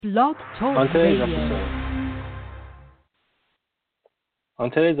Blog Talk On today's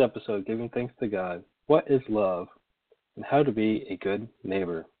Radio. episode, giving thanks to God, what is love, and how to be a good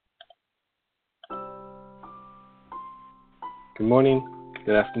neighbor. Good morning,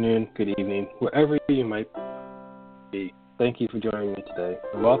 good afternoon, good evening, wherever you might be. Thank you for joining me today,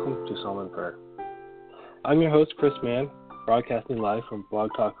 and welcome to Psalm and Prayer. I'm your host, Chris Mann, broadcasting live from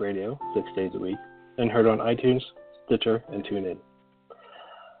Blog Talk Radio 6 days a week, and heard on iTunes, Stitcher, and TuneIn.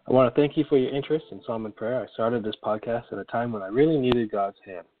 I want to thank you for your interest in Psalm and Prayer. I started this podcast at a time when I really needed God's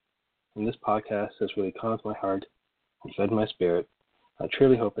hand, and this podcast has really calmed my heart and fed my spirit. I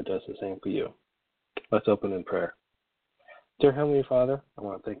truly hope it does the same for you. Let's open in prayer. Dear Heavenly Father, I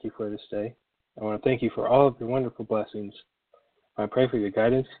want to thank you for this day. I want to thank you for all of your wonderful blessings. I pray for your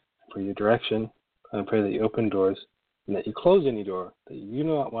guidance, for your direction, and I pray that you open doors and that you close any door that you do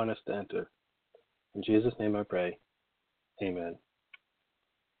not want us to enter. In Jesus' name I pray. Amen.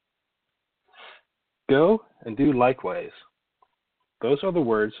 Go and do likewise. Those are the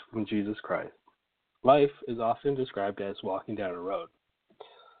words from Jesus Christ. Life is often described as walking down a road.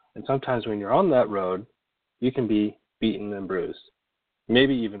 And sometimes when you're on that road, you can be beaten and bruised,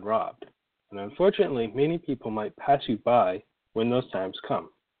 maybe even robbed. And unfortunately, many people might pass you by when those times come.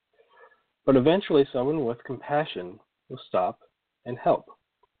 But eventually, someone with compassion will stop and help.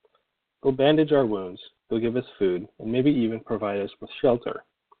 They'll bandage our wounds, they'll give us food, and maybe even provide us with shelter.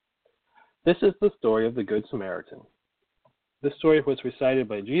 This is the story of the Good Samaritan. This story was recited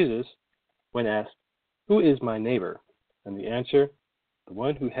by Jesus when asked, "Who is my neighbor?" And the answer, the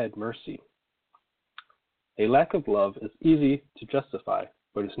one who had mercy. A lack of love is easy to justify,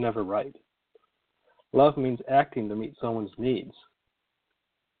 but it's never right. Love means acting to meet someone's needs.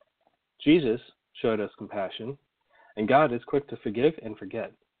 Jesus showed us compassion, and God is quick to forgive and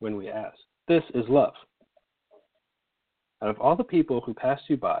forget when we ask. This is love. Out of all the people who passed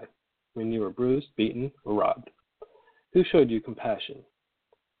you by, when you were bruised, beaten, or robbed, who showed you compassion?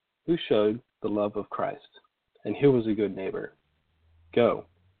 Who showed the love of Christ? And who was a good neighbor? Go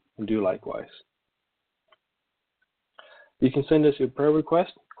and do likewise. You can send us your prayer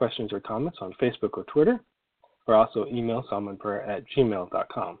requests, questions, or comments on Facebook or Twitter, or also email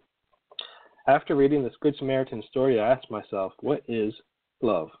psalmandprayer@gmail.com. After reading this Good Samaritan story, I asked myself, what is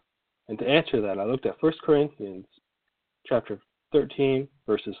love? And to answer that, I looked at 1 Corinthians chapter 13,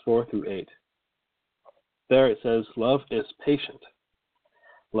 verses 4 through 8. There it says, love is patient.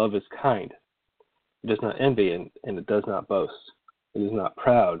 Love is kind. It does not envy and it does not boast. It is not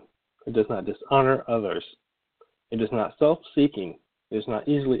proud. It does not dishonor others. It is not self-seeking. It is not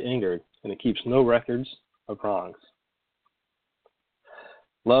easily angered, and it keeps no records of wrongs.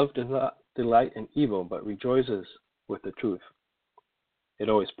 Love does not delight in evil, but rejoices with the truth. It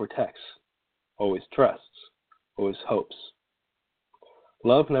always protects, always trusts, always hopes.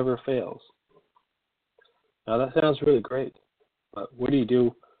 Love never fails. Now that sounds really great, but what do you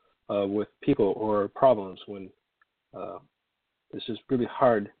do with people or problems when it's just really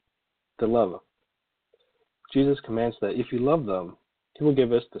hard to love them? Jesus commands that if you love them, He will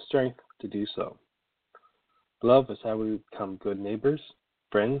give us the strength to do so. Love is how we become good neighbors,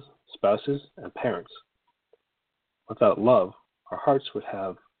 friends, spouses, and parents. Without love, our hearts would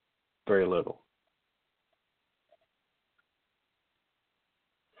have very little.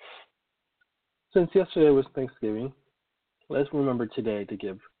 Since yesterday was Thanksgiving, let's remember today to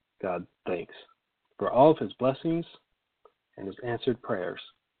give God thanks for all of His blessings and His answered prayers.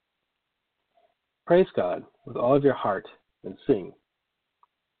 Praise God with all of your heart and sing.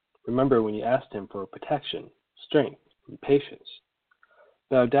 Remember when you asked Him for protection, strength, and patience.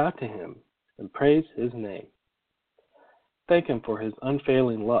 Bow down to Him and praise His name. Thank Him for His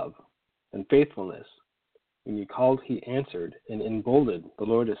unfailing love and faithfulness. When you called, He answered, and emboldened. The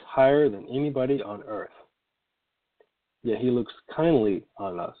Lord is higher than anybody on earth. Yet He looks kindly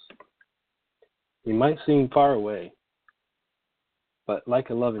on us. He might seem far away, but like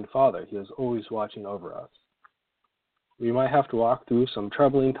a loving Father, He is always watching over us. We might have to walk through some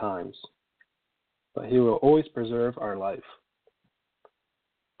troubling times, but He will always preserve our life.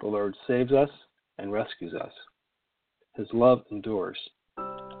 The Lord saves us and rescues us. His love endures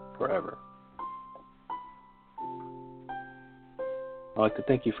forever. I'd like to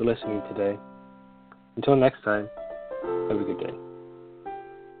thank you for listening today. Until next time, have a good day.